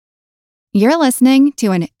You're listening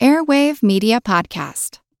to an Airwave Media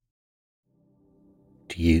Podcast.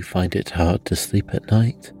 Do you find it hard to sleep at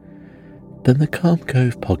night? Then the Calm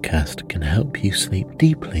Cove podcast can help you sleep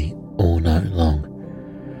deeply all night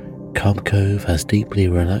long. Calm Cove has deeply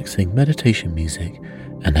relaxing meditation music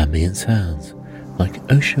and ambient sounds like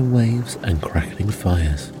ocean waves and crackling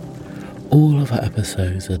fires. All of our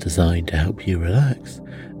episodes are designed to help you relax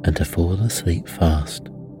and to fall asleep fast.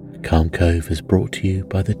 Calm Cove is brought to you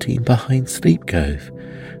by the team behind Sleep Cove,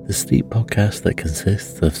 the sleep podcast that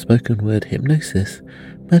consists of spoken word hypnosis,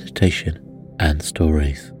 meditation, and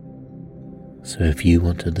stories. So if you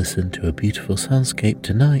want to listen to a beautiful soundscape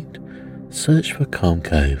tonight, search for Calm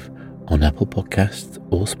Cove on Apple Podcasts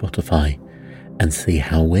or Spotify and see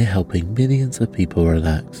how we're helping millions of people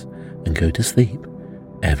relax and go to sleep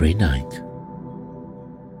every night.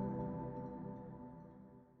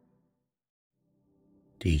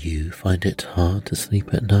 Do you find it hard to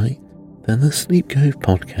sleep at night? Then the Sleep Cove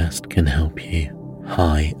podcast can help you.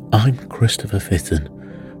 Hi, I'm Christopher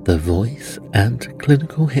Fitton, the voice and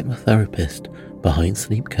clinical hypnotherapist behind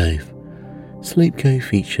Sleep Cove. Sleep Cove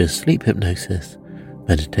features sleep hypnosis,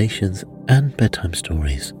 meditations, and bedtime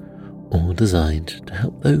stories, all designed to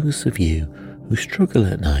help those of you who struggle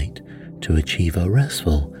at night to achieve a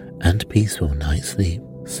restful and peaceful night's sleep.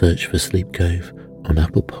 Search for Sleep Cove on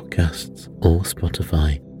Apple Podcasts or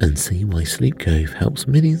Spotify and see why Sleep Cove helps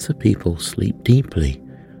millions of people sleep deeply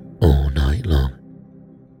all night long.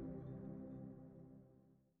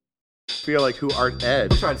 Feel like who art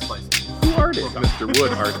Ed? Try to slice it. Who art it? Mr.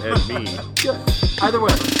 Wood art Ed me. Good. Either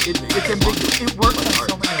way, it's ambiguous. It works on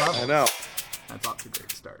so many levels. I know. That's off to a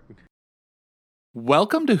great start.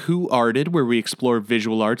 Welcome to Who Arted, where we explore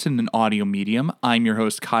visual arts in an audio medium. I'm your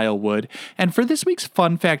host, Kyle Wood, and for this week's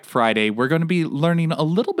Fun Fact Friday, we're going to be learning a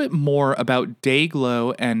little bit more about day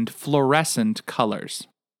glow and fluorescent colors.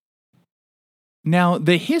 Now,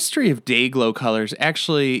 the history of day glow colors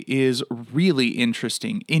actually is really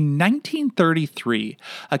interesting. In 1933,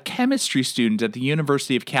 a chemistry student at the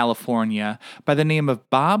University of California by the name of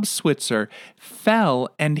Bob Switzer fell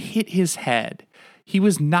and hit his head. He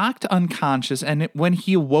was knocked unconscious, and when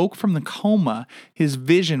he awoke from the coma, his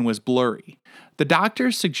vision was blurry. The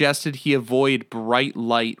doctors suggested he avoid bright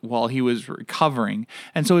light while he was recovering,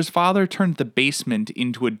 and so his father turned the basement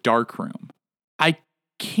into a dark room. I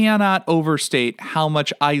cannot overstate how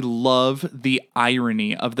much I love the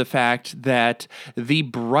irony of the fact that the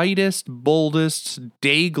brightest, boldest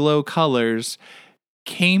day glow colors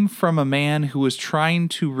came from a man who was trying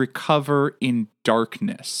to recover in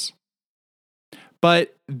darkness.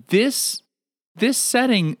 But this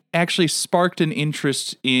setting actually sparked an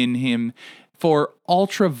interest in him for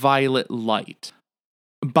ultraviolet light.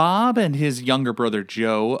 Bob and his younger brother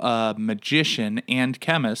Joe, a magician and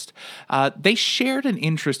chemist, they shared an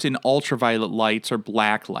interest in ultraviolet lights or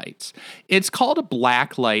black lights. It's called a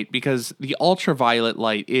black light because the ultraviolet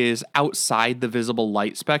light is outside the visible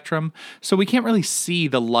light spectrum, so we can't really see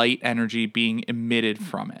the light energy being emitted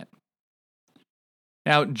from it.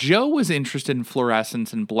 Now, Joe was interested in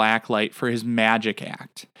fluorescence and black light for his magic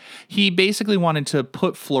act. He basically wanted to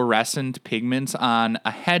put fluorescent pigments on a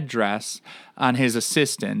headdress on his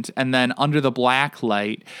assistant, and then under the black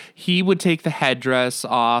light, he would take the headdress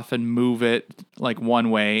off and move it like one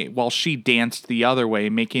way while she danced the other way,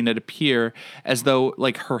 making it appear as though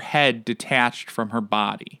like her head detached from her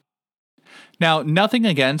body. Now, nothing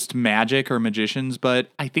against magic or magicians,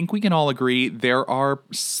 but I think we can all agree there are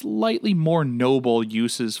slightly more noble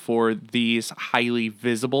uses for these highly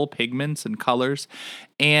visible pigments and colors,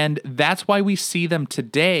 and that's why we see them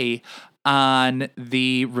today on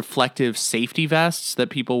the reflective safety vests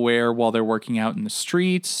that people wear while they're working out in the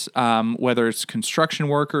streets, whether it's construction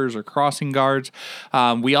workers or crossing guards.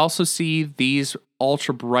 We also see these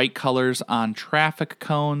ultra bright colors on traffic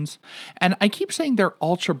cones. And I keep saying they're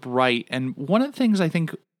ultra bright. And one of the things I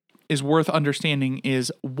think is worth understanding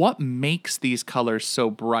is what makes these colors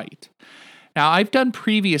so bright. Now, I've done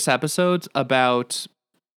previous episodes about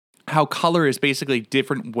how color is basically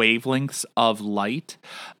different wavelengths of light.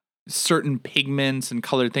 Certain pigments and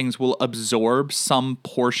colored things will absorb some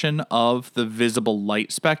portion of the visible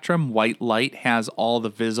light spectrum. White light has all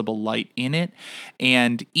the visible light in it,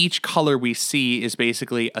 and each color we see is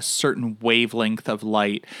basically a certain wavelength of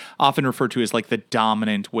light, often referred to as like the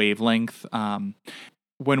dominant wavelength.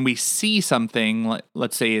 When we see something,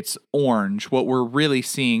 let's say it's orange, what we're really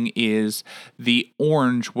seeing is the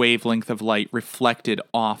orange wavelength of light reflected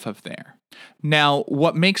off of there. Now,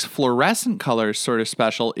 what makes fluorescent colors sort of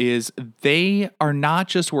special is they are not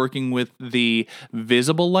just working with the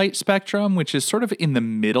visible light spectrum, which is sort of in the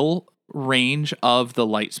middle range of the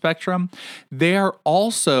light spectrum, they are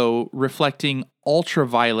also reflecting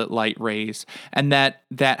ultraviolet light rays and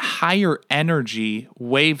that higher energy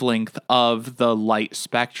wavelength of the light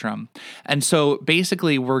spectrum. And so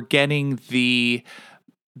basically we're getting the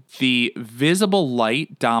visible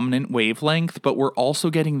light dominant wavelength, but we're also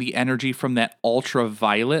getting the energy from that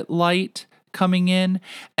ultraviolet light coming in.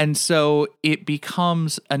 And so it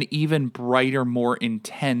becomes an even brighter, more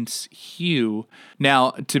intense hue.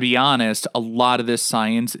 Now, to be honest, a lot of this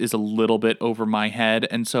science is a little bit over my head.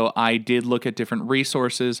 And so I did look at different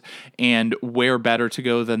resources, and where better to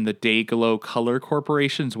go than the Dayglow Color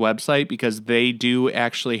Corporation's website, because they do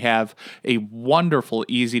actually have a wonderful,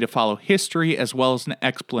 easy to follow history as well as an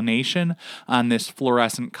explanation on this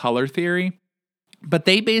fluorescent color theory. But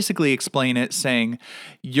they basically explain it saying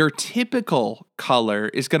your typical color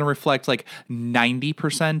is going to reflect like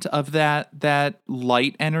 90% of that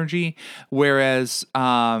light energy, whereas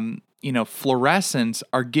fluorescents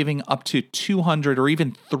are giving up to 200 or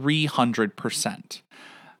even 300%.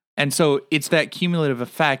 And so it's that cumulative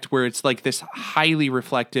effect where it's like this highly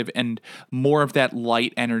reflective and more of that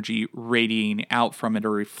light energy radiating out from it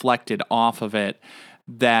or reflected off of it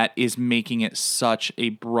that is making it such a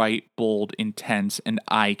bright, bold, intense, and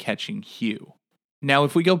eye-catching hue. Now,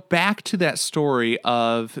 if we go back to that story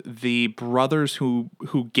of the brothers who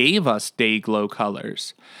gave us Dayglow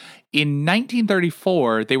colors, in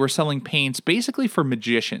 1934, they were selling paints basically for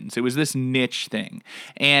magicians. It was this niche thing.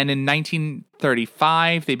 And in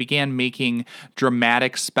 1935, they began making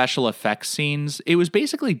dramatic special effects scenes. It was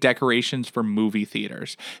basically decorations for movie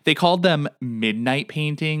theaters. They called them midnight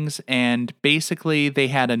paintings, and basically they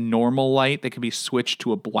had a normal light that could be switched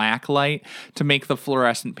to a black light to make the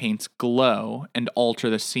fluorescent paints glow and alter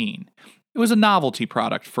the scene. It was a novelty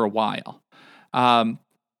product for a while.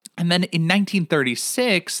 And then in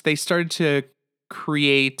 1936, they started to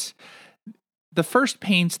create the first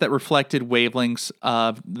paints that reflected wavelengths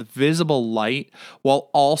of the visible light while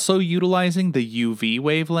also utilizing the UV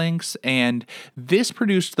wavelengths. And this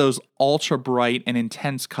produced those ultra bright and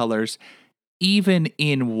intense colors even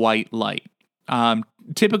in white light.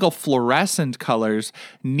 Typical fluorescent colors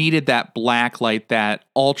needed that black light, that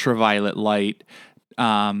ultraviolet light,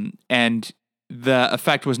 and the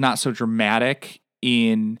effect was not so dramatic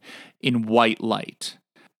in white light.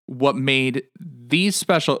 What made these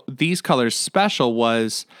colors special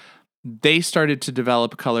was they started to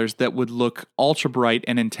develop colors that would look ultra bright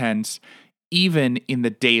and intense even in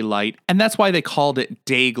the daylight. And that's why they called it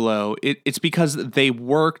Dayglow. It's because they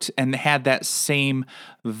worked and had that same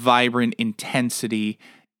vibrant intensity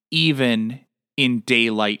even in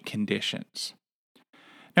daylight conditions.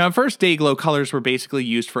 Now, at first, Dayglow colors were basically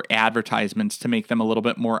used for advertisements to make them a little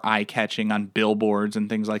bit more eye-catching on billboards and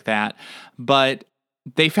things like that. But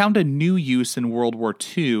they found a new use in World War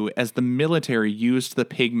II as the military used the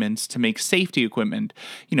pigments to make safety equipment,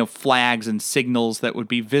 flags and signals that would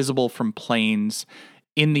be visible from planes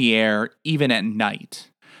in the air, even at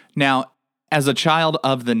night. Now, as a child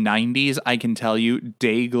of the 90s, I can tell you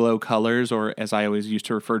Dayglow colors, or as I always used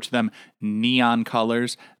to refer to them, neon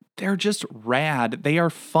colors, they're just rad. They are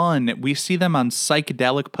fun. We see them on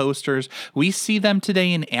psychedelic posters. We see them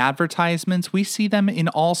today in advertisements. We see them in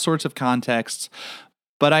all sorts of contexts.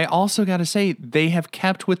 But I also got to say, they have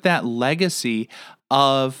kept with that legacy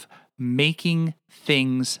of making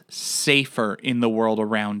things safer in the world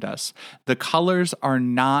around us. The colors are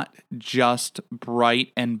not just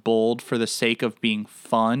bright and bold for the sake of being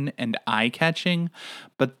fun and eye-catching,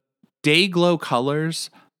 but Dayglow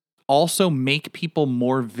colors also make people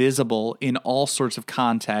more visible in all sorts of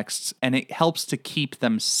contexts, and it helps to keep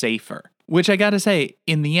them safer, which I gotta say,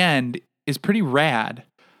 in the end, is pretty rad.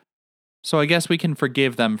 So I guess we can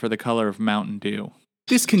forgive them for the color of Mountain Dew.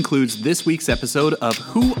 This concludes this week's episode of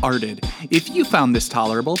Who Arted. If you found this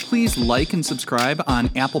tolerable, please like and subscribe on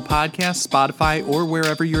Apple Podcasts, Spotify, or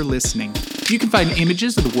wherever you're listening. You can find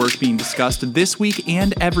images of the work being discussed this week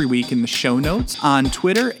and every week in the show notes, on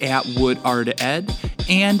Twitter at WoodArtEd,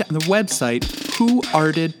 and on the website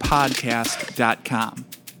whoartedpodcast.com.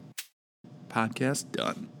 Podcast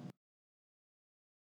done.